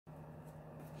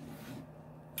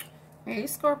Hey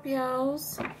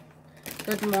Scorpios,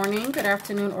 good morning, good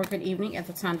afternoon, or good evening at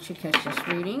the time that you catch this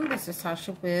reading. This is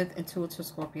Tasha with Intuitive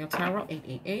Scorpio Tarot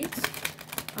 888.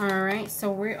 Alright,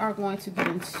 so we are going to get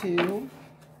into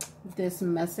this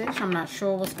message. I'm not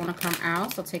sure what's going to come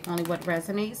out, so take only what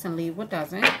resonates and leave what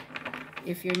doesn't.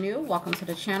 If you're new, welcome to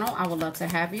the channel. I would love to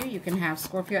have you. You can have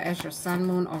Scorpio as your sun,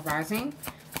 moon, or rising.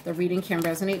 The reading can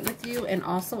resonate with you. And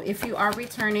also, if you are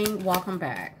returning, welcome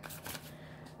back.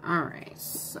 Alright,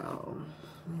 so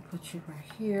let me put you right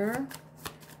here.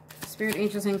 Spirit,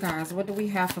 angels, and guides, what do we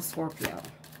have for Scorpio?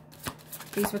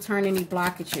 Please return any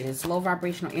blockages, low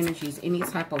vibrational energies, any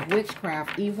type of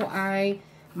witchcraft, evil eye,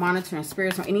 monitoring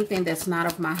spirits, or anything that's not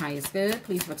of my highest good.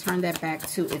 Please return that back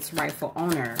to its rightful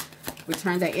owner.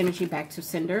 Return that energy back to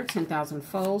sender, 10,000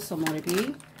 fold. So mote it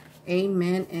be.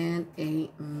 Amen and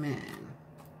amen.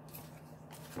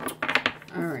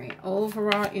 All right,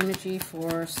 overall energy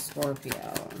for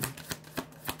Scorpio.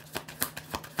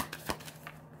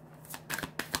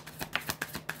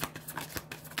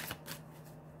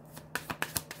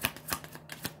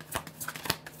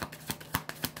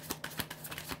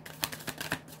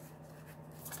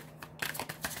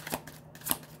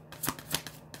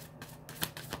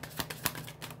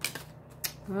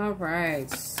 All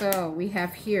right, so we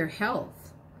have here health.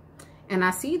 And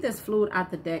I see this flew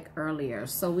out the deck earlier.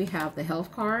 So we have the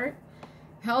health card.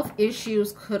 Health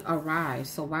issues could arise.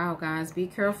 So wow, guys, be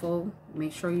careful.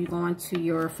 Make sure you go into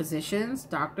your physicians,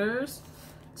 doctors,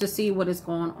 to see what is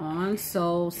going on.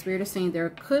 So Spirit is saying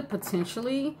there could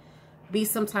potentially be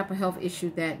some type of health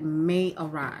issue that may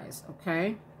arise.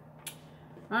 Okay.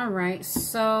 All right.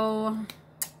 So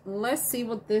let's see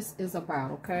what this is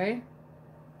about. Okay.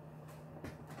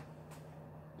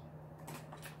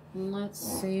 Let's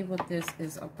see what this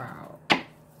is about.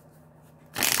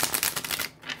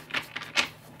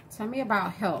 Tell me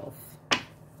about health.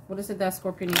 What is it that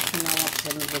Scorpio needs to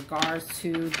know in regards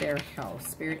to their health?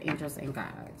 Spirit, angels, and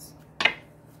guides.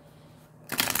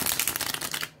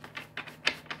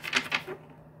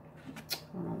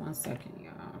 Hold on one second,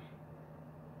 y'all.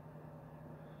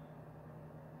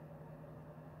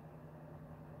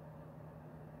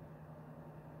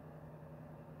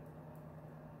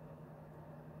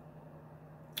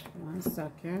 One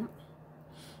second.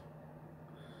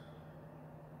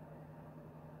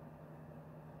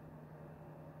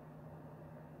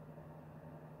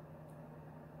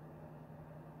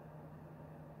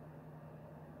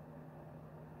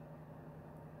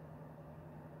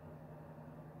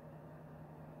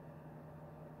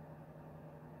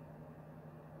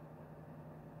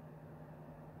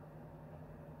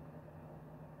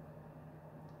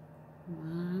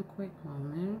 One quick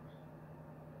moment.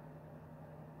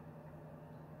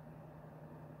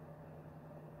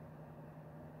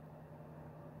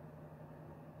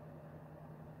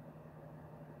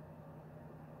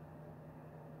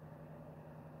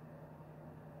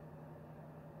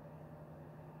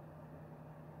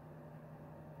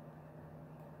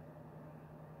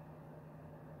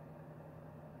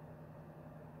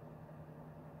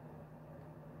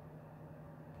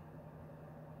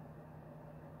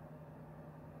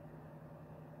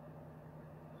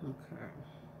 Okay.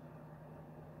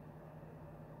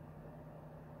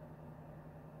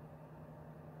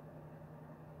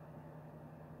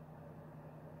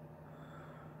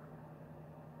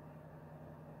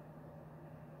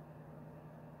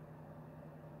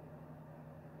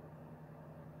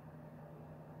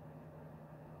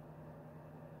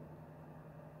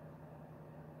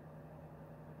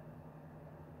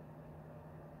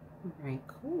 All right,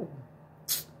 cool.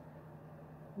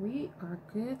 We are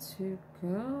good to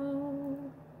go.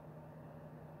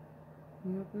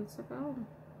 We are good to go.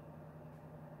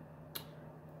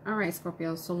 All right,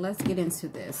 Scorpio. So let's get into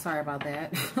this. Sorry about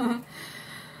that.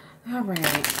 All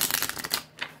right.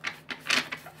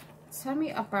 Tell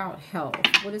me about health.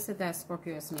 What is it that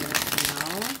Scorpio is needing to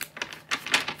know?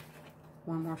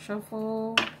 One more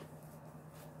shuffle.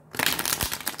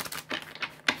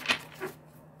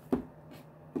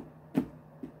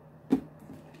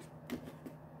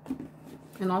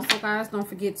 And also, guys, don't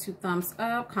forget to thumbs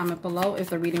up, comment below if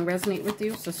the reading resonates with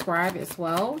you. Subscribe as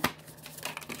well.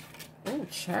 Oh,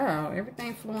 child.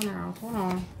 Everything flowing out. Hold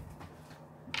on.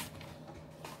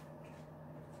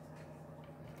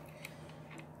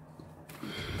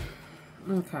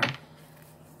 Okay.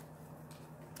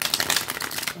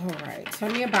 All right.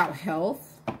 Tell me about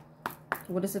health.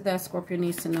 What is it that Scorpio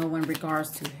needs to know in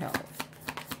regards to health?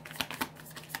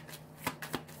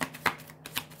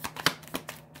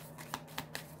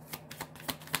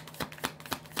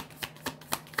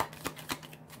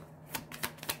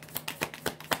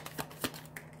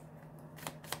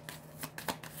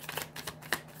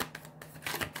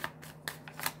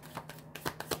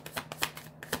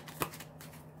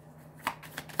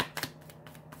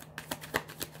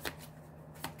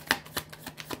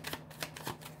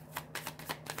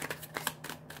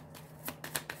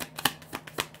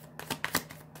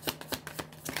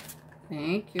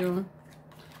 Thank you.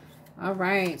 All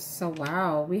right. So,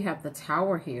 wow. We have the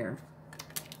Tower here.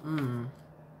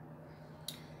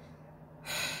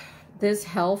 This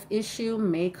health issue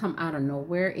may come out of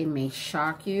nowhere. It may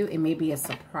shock you. It may be a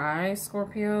surprise,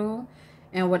 Scorpio.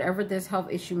 And whatever this health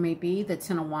issue may be, the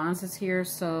Ten of Wands is here.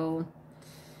 So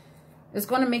it's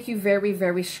going to make you very,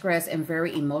 very stressed and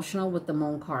very emotional with the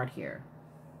Moon card here.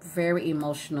 Very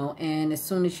emotional. And as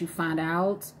soon as you find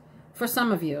out, for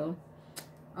some of you,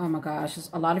 oh my gosh,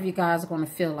 a lot of you guys are going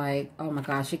to feel like, oh my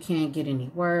gosh, it can't get any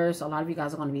worse. A lot of you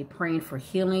guys are going to be praying for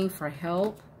healing, for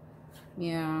help.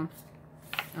 Yeah.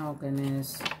 Oh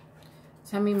goodness.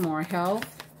 Tell me more. Health.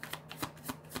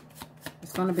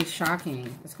 It's going to be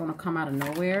shocking. It's going to come out of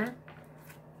nowhere.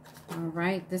 All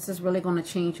right. This is really going to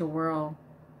change your world.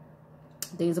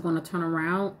 Things are going to turn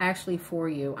around actually for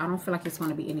you. I don't feel like it's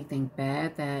going to be anything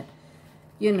bad that,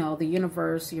 you know, the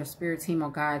universe, your spirit team, or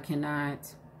God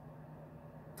cannot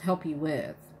help you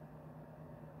with.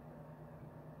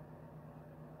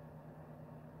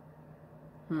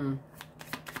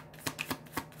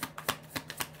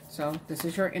 So this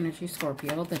is your energy,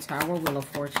 Scorpio. The Tower, Wheel of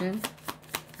Fortune.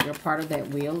 You're part of that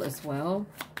wheel as well.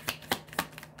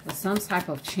 But some type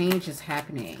of change is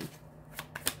happening.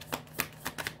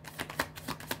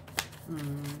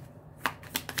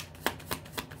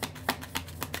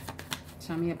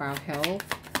 Tell me about health.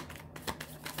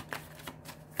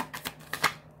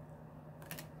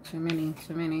 Too many.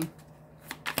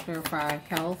 Clarify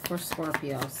health for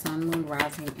Scorpio. Sun, Moon,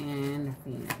 Rising, and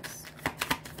Venus.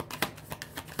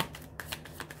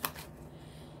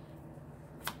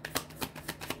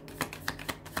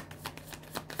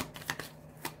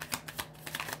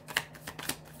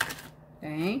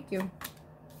 Thank you.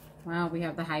 Wow, we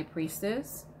have the High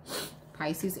Priestess.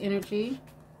 Pisces energy.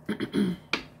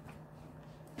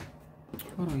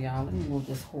 Hold on, y'all. Let me move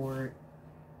this hoard.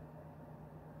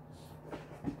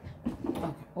 Okay.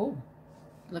 Oh,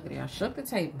 look at it. I shook the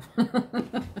table.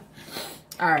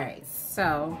 All right.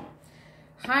 So,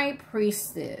 High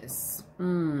Priestess.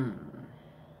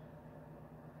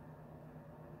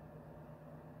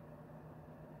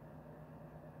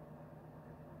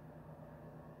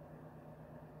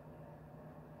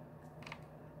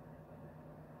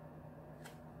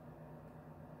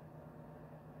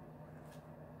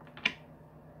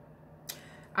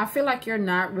 I feel like you're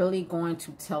not really going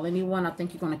to tell anyone. I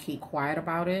think you're going to keep quiet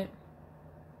about it.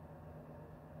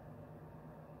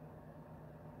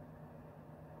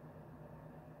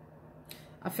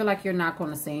 I feel like you're not going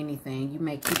to say anything. You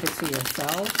may keep it to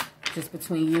yourself, just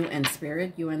between you and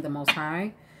Spirit, you and the Most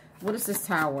High. What is this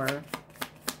Tower?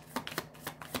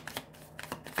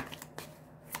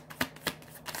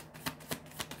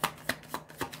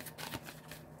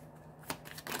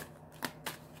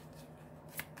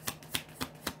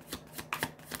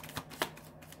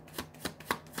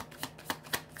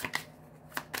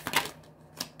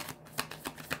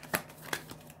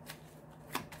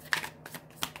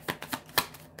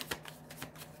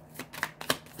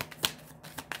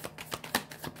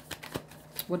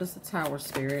 What is the Tower,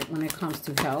 Spirit, when it comes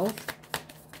to health?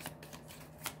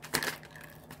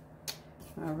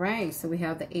 All right, so we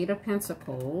have the Eight of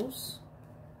Pentacles.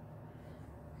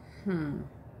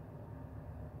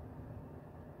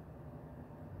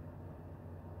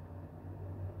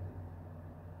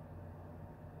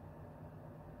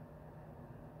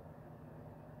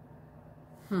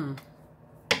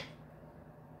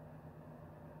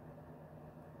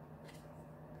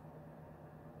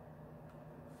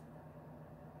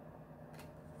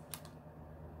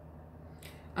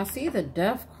 I see the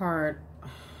Death card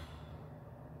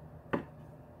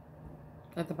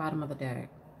at the bottom of the deck.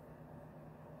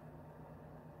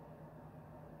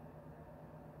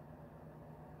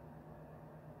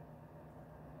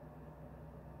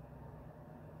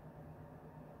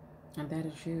 And that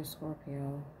is you,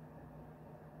 Scorpio.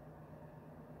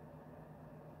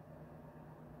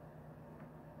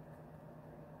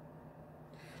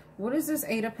 What is this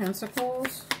Eight of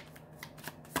Pentacles?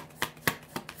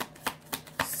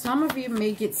 Some of you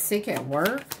may get sick at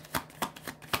work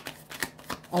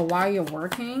or while you're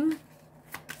working.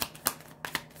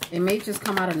 It may just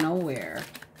come out of nowhere.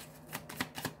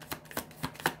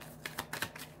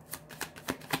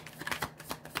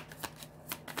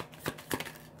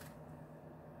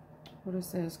 What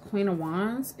is this? Queen of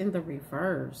Wands in the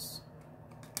reverse.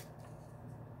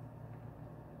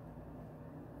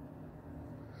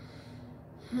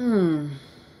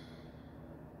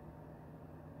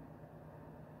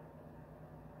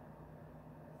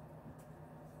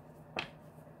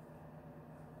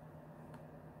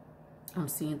 I'm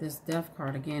seeing this Death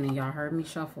card again, and y'all heard me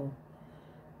shuffle.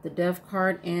 The Death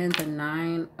card and the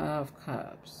Nine of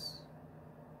Cups.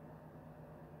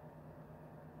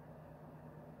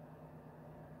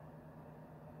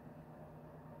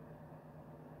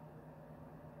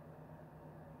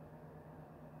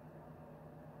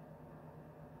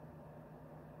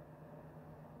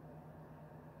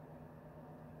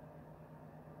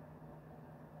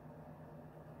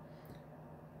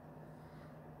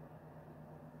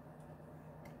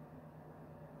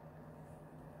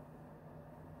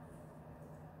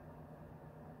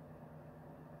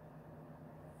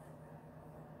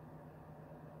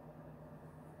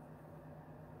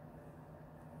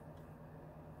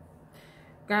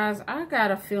 Guys, I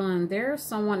got a feeling there's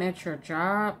someone at your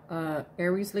job,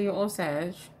 Aries, Leo, or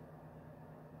Sag,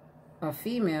 a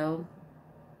female,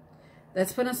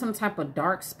 that's putting some type of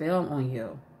dark spell on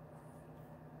you.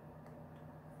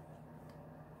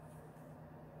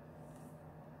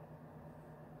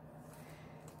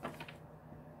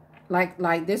 Like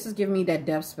this is giving me that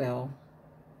death spell.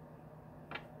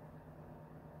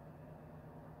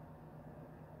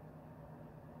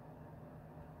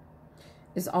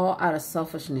 It's all out of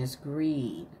selfishness,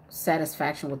 greed,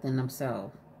 satisfaction within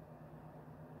themselves.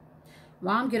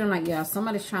 While I'm getting like, yeah,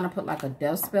 somebody's trying to put like a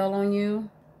death spell on you.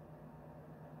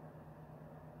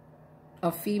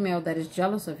 A female that is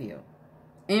jealous of you,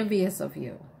 envious of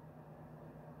you.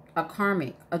 A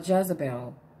karmic, a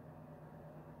Jezebel.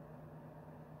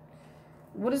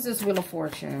 What is this Wheel of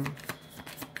Fortune?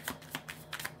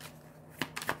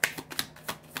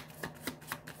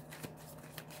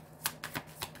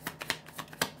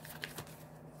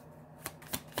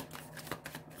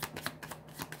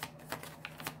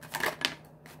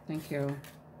 Thank you.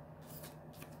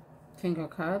 King of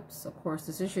Cups. Of course,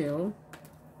 this is you.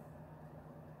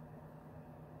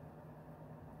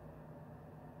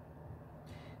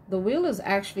 The wheel is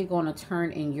actually going to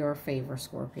turn in your favor,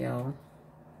 Scorpio.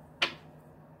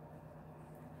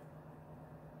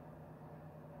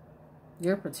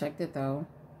 You're protected, though.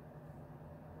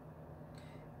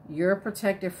 You're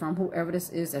protected from whoever this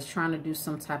is that's trying to do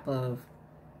some type of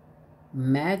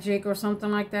magic or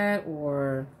something like that,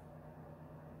 or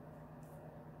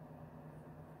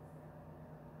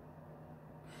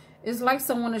it's like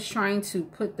someone is trying to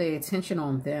put the attention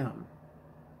on them.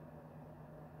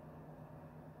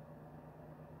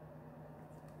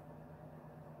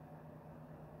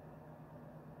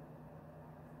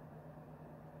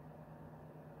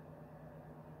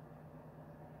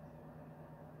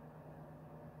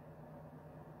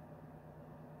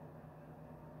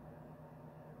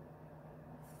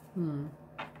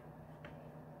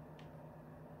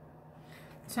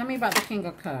 Tell me about the King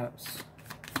of Cups.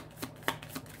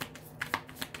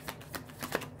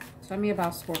 Tell me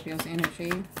about Scorpio's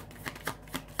energy.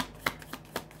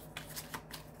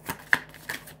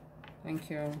 Thank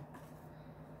you.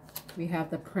 We have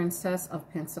the Princess of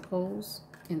Pentacles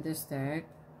in this deck.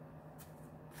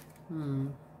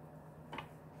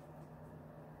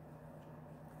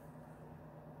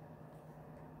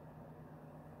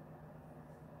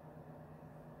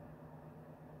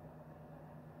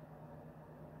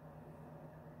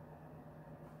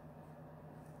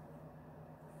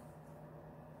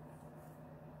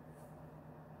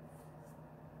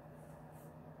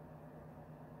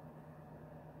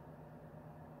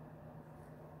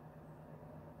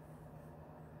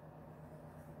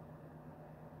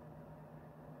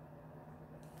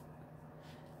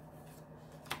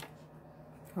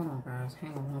 Hold on, guys.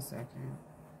 Hang on 1 second.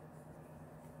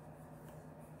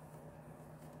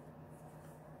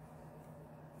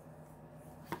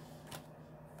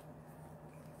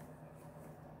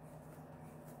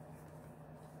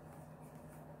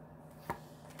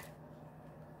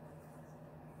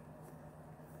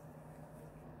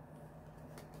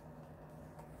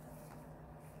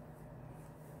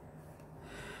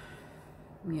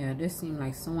 Yeah, this seems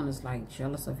like someone is like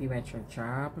jealous of you at your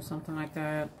job or something like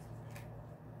that.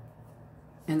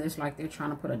 And it's like they're trying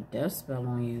to put a death spell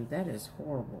on you. That is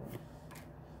horrible.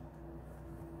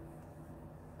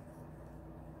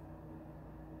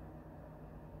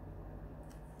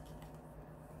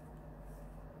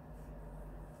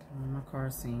 My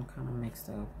cards seem kind of mixed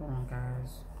up. Hold on,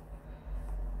 guys.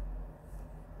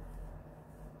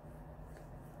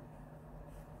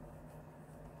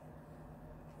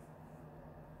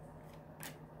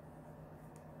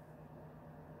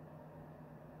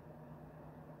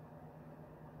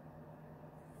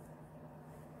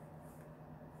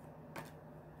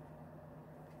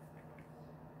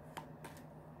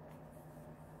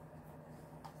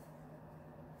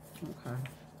 Okay.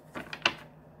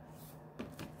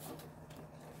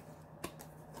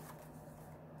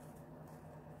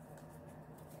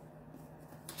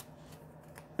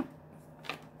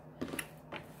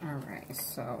 All right,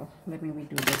 so let me redo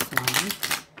this one.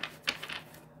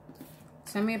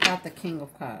 Tell me about the King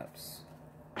of Cups.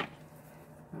 All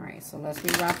right, so let's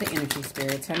reroute the energy,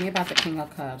 Spirit. Tell me about the King of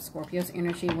Cups. Scorpio's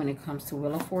energy when it comes to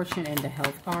Wheel of Fortune and the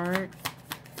Health card.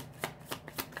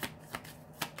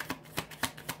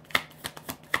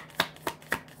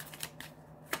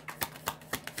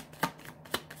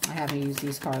 I haven't used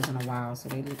these cards in a while, so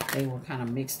they were kind of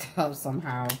mixed up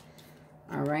somehow.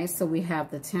 All right, so we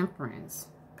have the Temperance.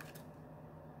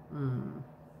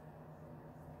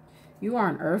 You are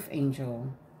an earth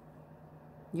angel.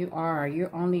 You are.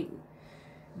 You're only...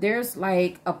 There's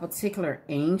like a particular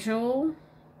angel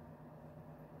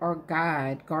or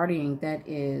guide, guardian that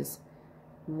is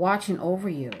watching over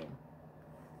you.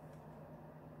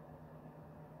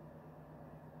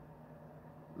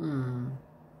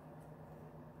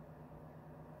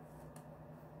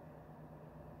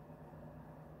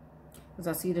 Because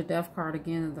I see the Death card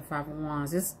again in the Five of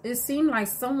Wands. It seemed like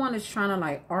someone is trying to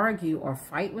like argue or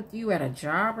fight with you at a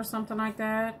job or something like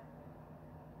that.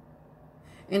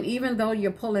 And even though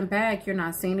you're pulling back, you're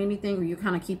not saying anything, or you're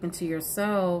kind of keeping to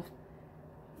yourself,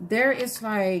 there is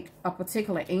like a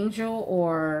particular angel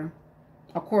or,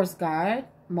 of course, God,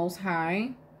 Most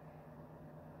High,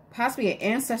 possibly an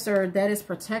ancestor that is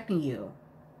protecting you.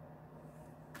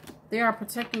 They are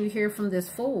protecting you here from this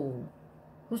fool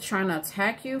who's trying to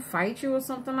attack you, fight you, or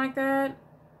something like that.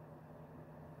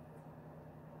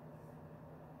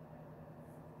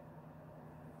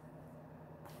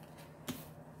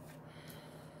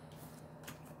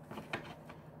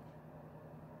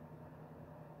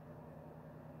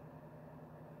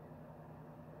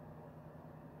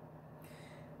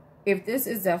 If this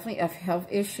is definitely a health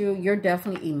issue, you're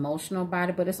definitely emotional about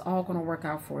it, but it's all going to work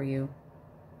out for you.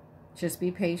 Just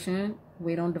be patient.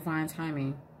 Wait on divine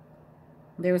timing.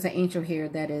 There is an angel here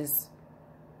that is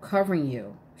covering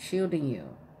you, shielding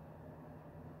you,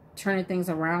 turning things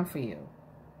around for you.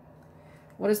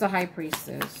 What is the High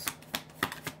Priestess?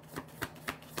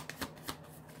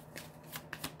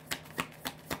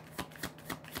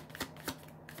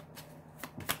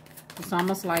 It's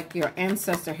almost like your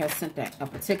ancestor has sent a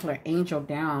particular angel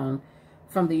down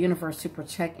from the universe to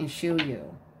protect and shield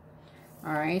you.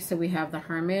 All right, so we have the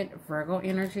Hermit, Virgo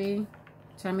energy.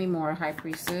 Tell me more, High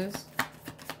Priestess.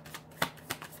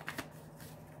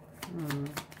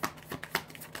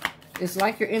 It's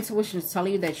like your intuition is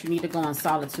telling you that you need to go in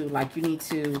solitude. Like you need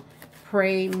to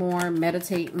pray more,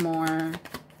 meditate more,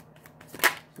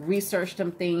 research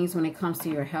them things when it comes to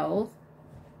your health.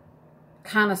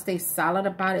 Kind of stay solid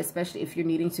about it, especially if you're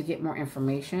needing to get more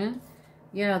information.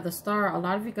 Yeah, the Star, a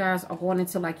lot of you guys are going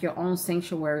into like your own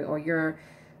sanctuary, or you're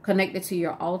connected to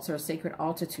your altar, sacred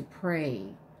altar, to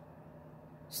pray.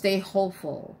 Stay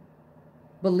hopeful.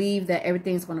 Believe that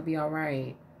everything's going to be all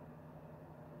right.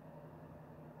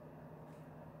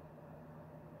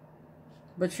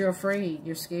 But you're afraid.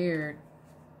 You're scared.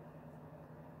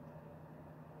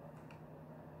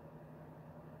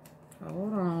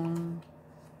 Hold on.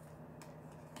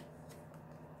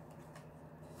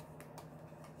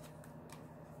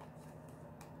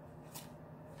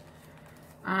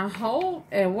 I hope,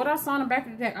 and what I saw in the back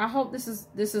of the deck, I hope this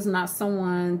is not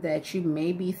someone that you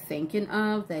may be thinking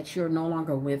of, that you're no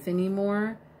longer with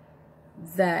anymore.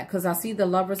 That, because I see the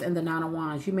Lovers and the Nine of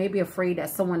Wands. You may be afraid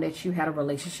that someone that you had a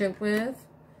relationship with,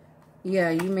 yeah,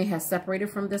 you may have separated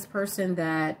from this person,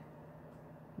 that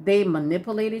they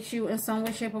manipulated you in some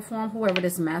way, shape, or form, whoever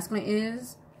this masculine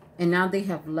is, and now they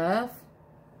have left.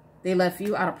 They left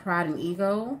you out of pride and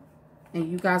ego,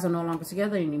 and you guys are no longer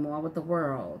together anymore with the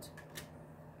World.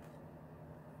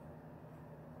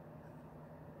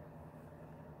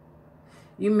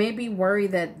 You may be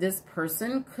worried that this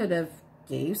person could have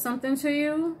gave something to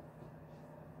you.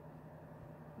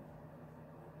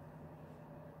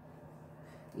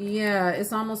 Yeah,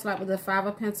 it's almost like with the Five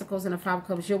of Pentacles and the Five of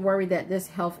Cups, you're worried that this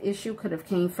health issue could have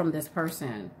came from this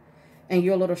person. And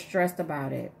you're a little stressed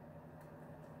about it.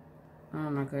 Oh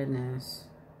my goodness.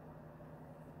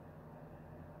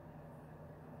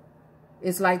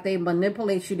 It's like they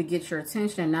manipulate you to get your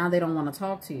attention, and now they don't want to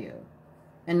talk to you.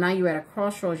 And now you're at a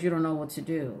crossroads, you don't know what to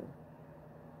do.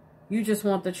 You just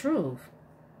want the truth.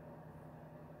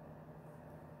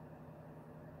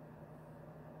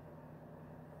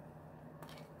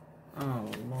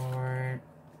 Oh, Lord.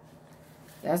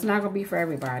 That's not going to be for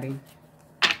everybody.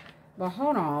 But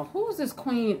hold on. Who's this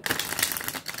Queen?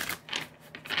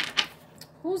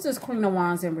 Who's this Queen of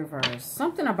Wands in reverse?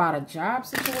 Something about a job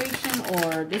situation,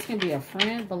 or this can be a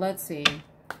friend, but let's see.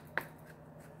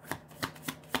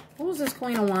 Who's this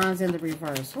Queen of Wands in the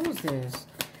reverse? Who's this?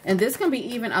 And this can be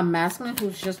even a masculine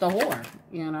who's just a whore,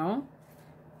 you know?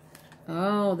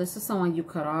 Oh, this is someone you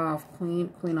cut off.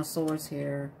 Queen of Swords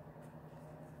here.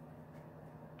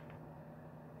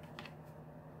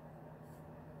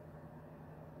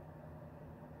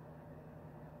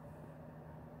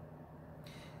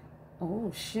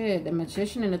 Oh, shit. The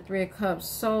Magician and the Three of Cups.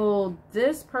 So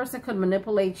this person could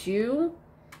manipulate you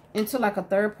into like a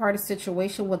third-party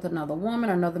situation with another woman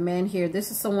or another man here.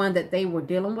 This is someone that they were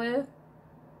dealing with.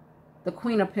 The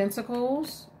Queen of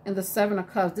Pentacles and the Seven of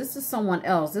Cups. This is someone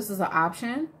else. This is an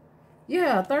option.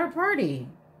 Yeah, third party.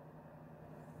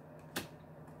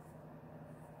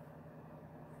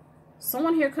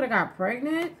 Someone here could have got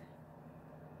pregnant.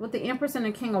 with the Empress and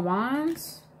the King of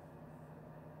Wands.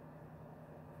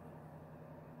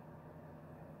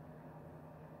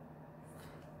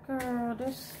 Girl,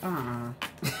 this,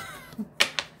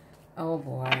 oh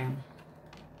boy.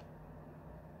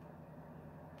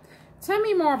 Tell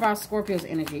me more about Scorpio's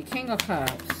energy. King of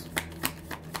Cups.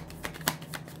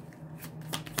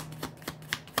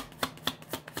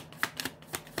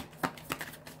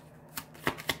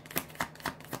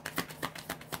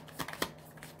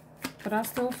 But I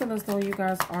still feel as though you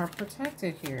guys are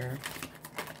protected here.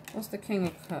 What's the King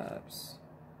of Cups?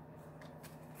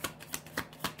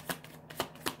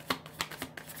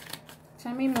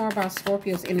 Tell me more about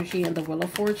Scorpio's energy and the Wheel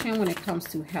of Fortune when it comes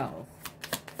to health.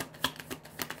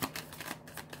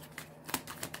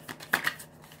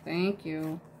 Thank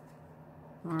you.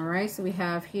 All right, so we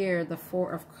have here the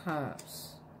Four of Cups.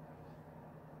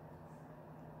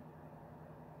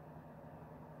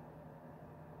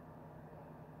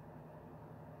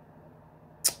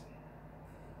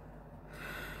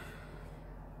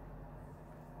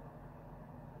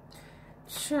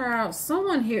 Child,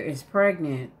 someone here is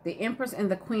pregnant. The Empress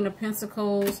and the Queen of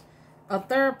Pentacles. A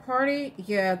third party.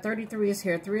 Yeah, 33 is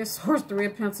here. 3 of Swords, 3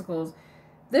 of Pentacles.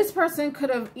 This person could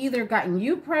have either gotten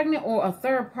you pregnant or a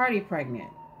third party pregnant.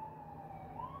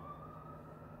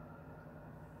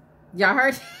 Y'all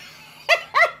heard?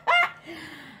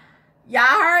 Y'all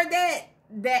heard that?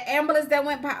 That ambulance that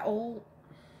went by? Oh.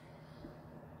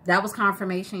 That was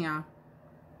confirmation, y'all.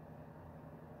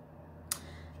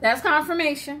 That's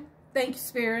confirmation. Thank you,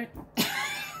 Spirit.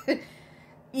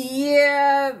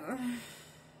 Yeah.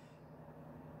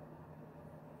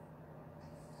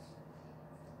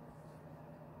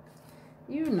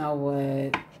 You know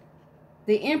what?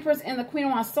 The Empress and the Queen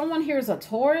of Wands. Someone here is a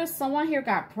Taurus. Someone here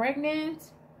got pregnant.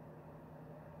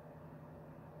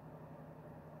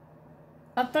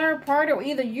 A third party, or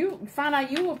either you found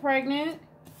out you were pregnant.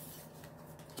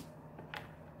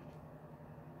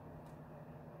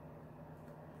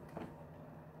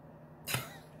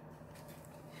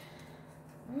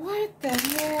 What the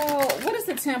hell? What is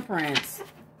the Temperance?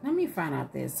 Let me find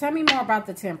out this. Tell me more about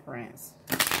the Temperance.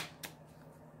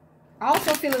 I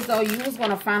also feel as though you was going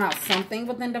to find out something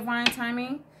within divine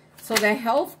timing. So the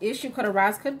health issue could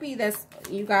arise. Could be that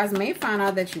you guys may find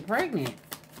out that you're pregnant.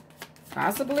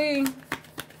 Possibly.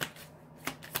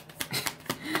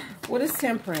 What is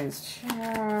Temperance?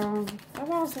 Child. I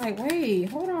was like, wait,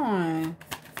 hold on.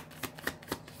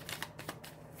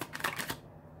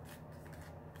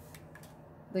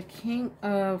 The King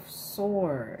of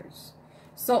Swords.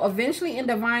 So eventually in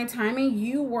divine timing,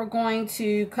 you were going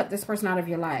to cut this person out of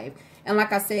your life. And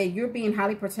like I said, you're being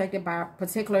highly protected by a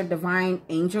particular divine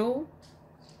angel.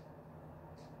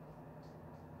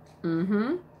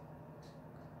 Yeah,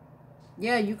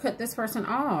 you cut this person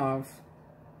off.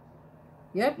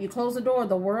 Yep, you close the door.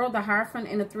 The World, the Hierophant,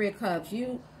 and the Three of Cups.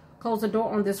 You close the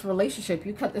door on this relationship.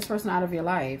 You cut this person out of your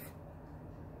life.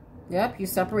 Yep, you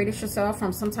separated yourself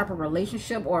from some type of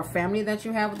relationship or a family that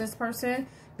you have with this person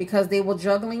because they were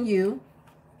juggling you,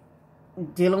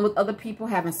 dealing with other people,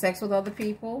 having sex with other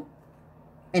people.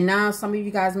 And now some of you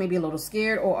guys may be a little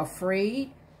scared or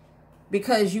afraid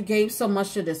because you gave so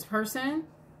much to this person.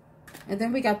 And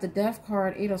then we got the Death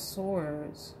card, 8 of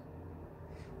Swords.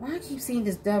 Why I keep seeing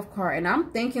this Death card? And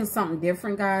I'm thinking something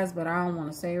different, guys, but I don't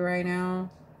want to say right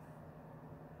now.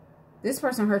 This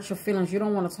person hurts your feelings. You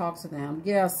don't want to talk to them.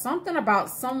 Yeah, something about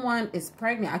someone is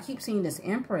pregnant. I keep seeing this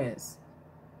Empress.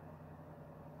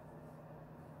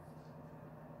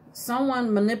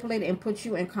 Someone manipulated and put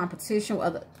you in competition with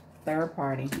other third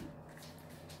party.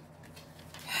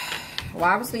 Well,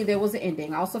 obviously, there was an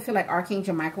ending. I also feel like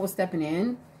Archangel Michael was stepping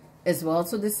in as well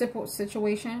to this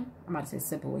situation. I'm about to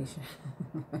say situation.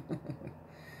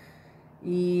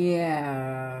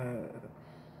 Yeah.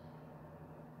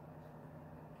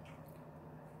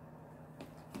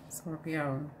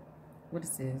 Scorpio, what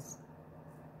is this?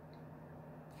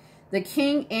 The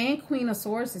King and Queen of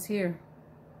Swords is here.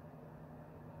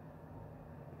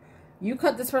 You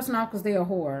cut this person off because they're a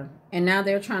whore. And now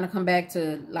they're trying to come back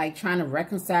to, like, trying to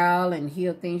reconcile and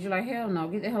heal things. You're like, hell no,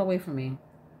 get the hell away from me.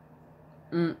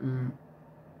 All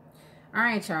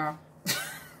right, y'all.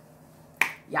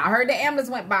 Y'all heard the ambulance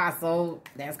went by, so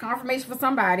that's confirmation for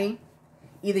somebody.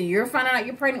 Either you're finding out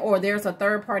you're pregnant or there's a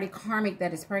third party karmic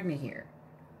that is pregnant here.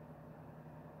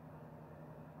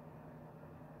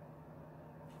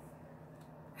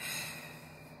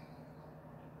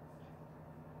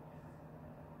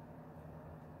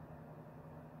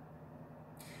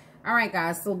 All right,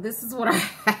 guys, so this is what I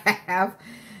have.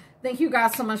 Thank you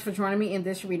guys so much for joining me in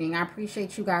this reading. I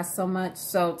appreciate you guys so much.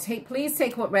 So please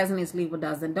take what resonates, leave what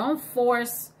doesn't. Don't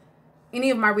force any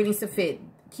of my readings to fit.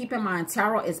 keep in mind,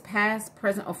 tarot is past,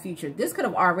 present, or future. This could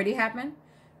have already happened.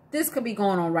 This could be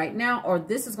going on right now, or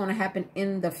this is going to happen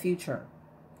in the future.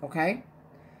 Okay?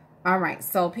 All right.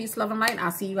 So, peace, love, and light.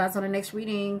 I'll see you guys on the next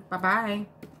reading. Bye-bye.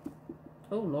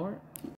 Oh, Lord.